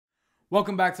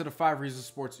Welcome back to the 5 Reasons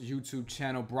Sports YouTube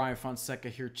channel. Brian Fonseca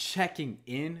here checking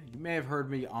in. You may have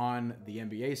heard me on the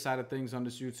NBA side of things on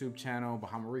this YouTube channel,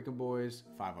 Bahama Rican Boys,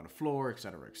 5 on the Floor,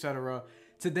 etc., etc.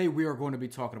 Today we are going to be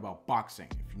talking about boxing.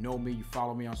 If you know me, you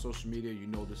follow me on social media, you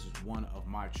know this is one of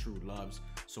my true loves.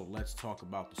 So let's talk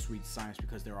about the sweet science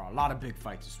because there are a lot of big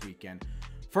fights this weekend.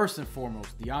 First and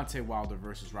foremost, Deontay Wilder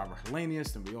versus Robert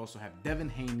Helenius, and we also have Devin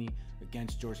Haney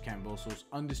against George Kambosos'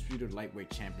 undisputed lightweight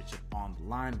championship on the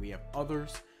line. We have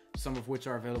others, some of which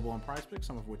are available on PrizePicks,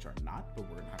 some of which are not, but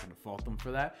we're not going to fault them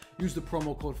for that. Use the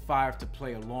promo code 5 to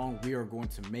play along. We are going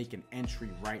to make an entry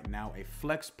right now, a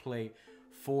flex play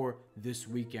for this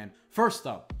weekend. First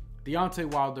up, Deontay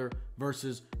Wilder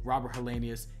versus Robert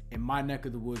Helenius. In my neck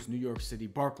of the woods, New York City,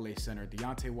 Barclays Center,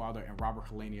 Deontay Wilder and Robert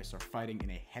Helenius are fighting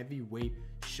in a heavyweight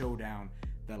showdown.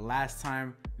 The last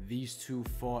time these two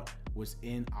fought was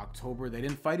in October. They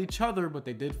didn't fight each other, but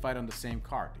they did fight on the same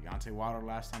card. Deontay Wilder,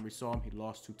 last time we saw him, he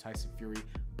lost to Tyson Fury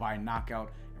by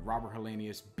knockout. And Robert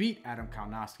Helenius beat Adam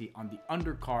Kaunowski on the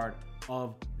undercard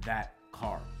of that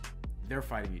card. They're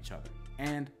fighting each other.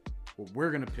 And what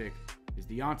we're going to pick is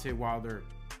Deontay Wilder.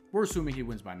 We're assuming he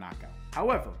wins by knockout.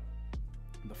 However,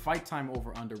 the fight time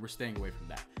over under, we're staying away from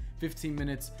that. 15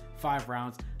 minutes, 5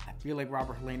 rounds. I feel like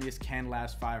Robert Helenius can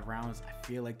last 5 rounds. I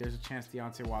feel like there's a chance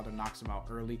Deontay Wilder knocks him out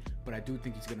early, but I do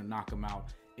think he's going to knock him out,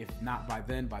 if not by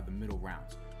then, by the middle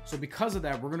rounds. So because of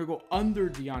that, we're going to go under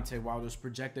Deontay Wilder's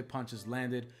projected punches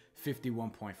landed,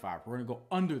 51.5. We're going to go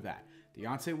under that.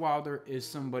 Deontay Wilder is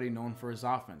somebody known for his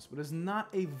offense, but is not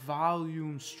a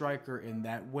volume striker in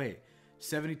that way.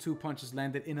 72 punches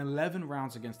landed in 11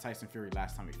 rounds against Tyson Fury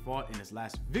last time he fought. In his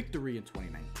last victory in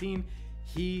 2019,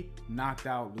 he knocked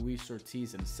out Luis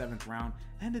Ortiz in the 7th round,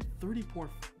 landed 34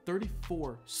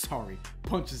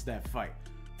 punches that fight.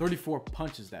 34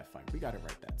 punches that fight. We got it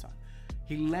right that time.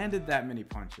 He landed that many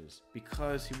punches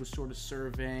because he was sort of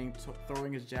surveying,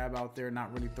 throwing his jab out there,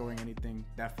 not really throwing anything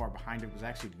that far behind it. Was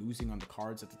actually losing on the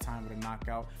cards at the time with a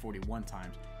knockout. 41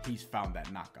 times he's found that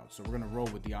knockout. So we're going to roll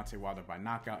with Deontay Wilder by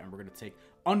knockout, and we're going to take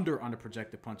under on the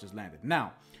projected punches landed.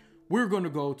 Now, we're going to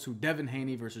go to Devin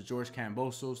Haney versus George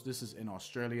Kambosos. This is in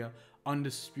Australia.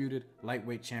 Undisputed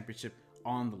lightweight championship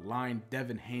on the line.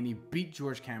 Devin Haney beat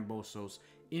George Kambosos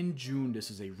in June.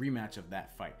 This is a rematch of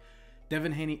that fight.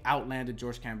 Devin Haney outlanded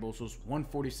George Kambosos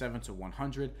 147 to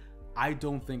 100. I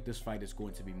don't think this fight is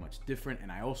going to be much different, and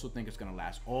I also think it's going to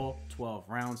last all 12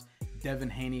 rounds. Devin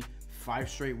Haney, 5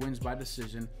 straight wins by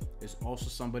decision, is also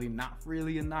somebody not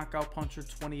really a knockout puncher,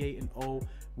 28-0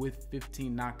 with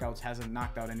 15 knockouts, hasn't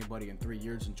knocked out anybody in 3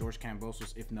 years, and George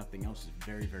Kambosos, if nothing else, is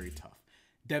very, very tough.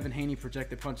 Devin Haney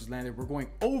projected punches landed, we're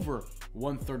going over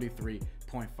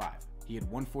 133.5. He had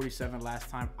 147 last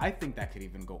time. I think that could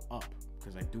even go up,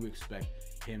 because I do expect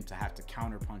him to have to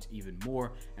counter punch even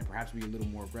more and perhaps be a little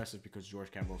more aggressive because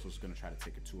George Kambosos is going to try to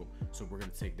take it to him. So we're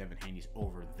going to take Devin Haney's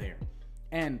over there.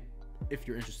 And if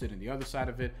you're interested in the other side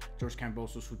of it, George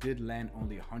Kambosos, who did land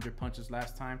only 100 punches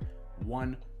last time,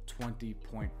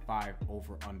 120.5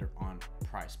 over under on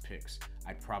PrizePicks.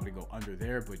 I'd probably go under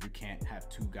there, but you can't have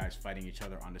two guys fighting each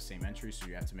other on the same entry, so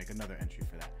you have to make another entry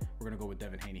for that. We're going to go with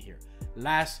Devin Haney here.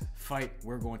 Last fight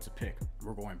we're going to pick.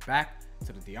 We're going back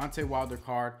to the Deontay Wilder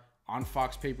card on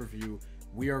Fox pay-per-view.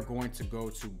 We are going to go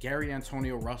to Gary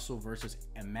Antonio Russell versus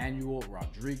Emmanuel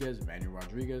Rodriguez. Emmanuel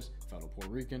Rodriguez, fellow Puerto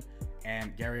Rican,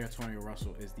 and Gary Antonio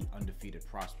Russell is the undefeated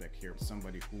prospect here.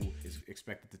 Somebody who is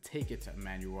expected to take it to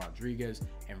Emmanuel Rodriguez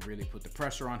and really put the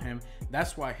pressure on him.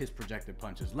 That's why his projected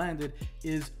punches landed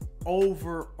is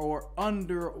over or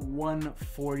under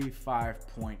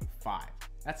 145.5.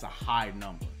 That's a high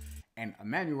number. And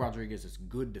Emmanuel Rodriguez is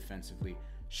good defensively.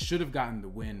 Should have gotten the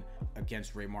win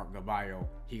against Raymark Gaballo.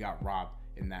 He got robbed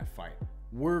in that fight.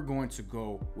 We're going to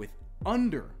go with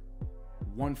under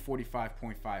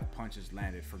 145.5 punches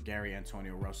landed for Gary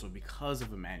Antonio Russell because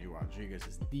of Emmanuel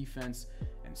Rodriguez's defense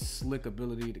and slick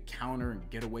ability to counter and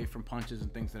get away from punches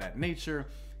and things of that nature.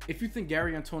 If you think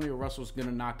Gary Antonio Russell is going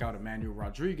to knock out Emmanuel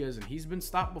Rodriguez, and he's been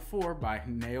stopped before by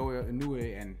Naoya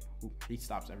Inoue, and he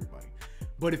stops everybody.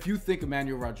 But if you think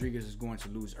Emmanuel Rodriguez is going to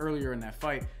lose earlier in that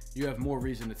fight, you have more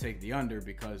reason to take the under,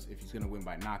 because if he's going to win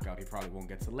by knockout, he probably won't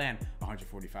get to land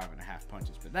 145.5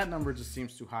 punches. But that number just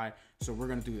seems too high, so we're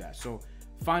going to do that. So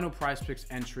final PrizePicks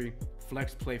entry,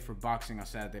 flex play for boxing on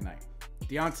Saturday night.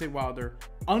 Deontay Wilder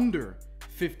under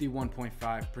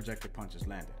 51.5 projected punches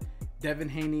landed. Devin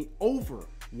Haney over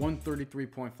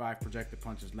 133.5 projected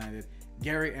punches landed.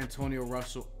 Gary Antonio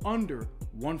Russell under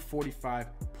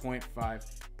 145.5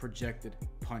 projected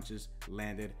punches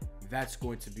landed. That's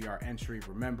going to be our entry.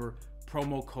 Remember,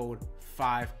 promo code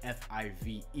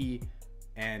 5FIVE,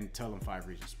 and tell them 5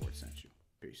 Reasons Sports sent you.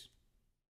 Peace.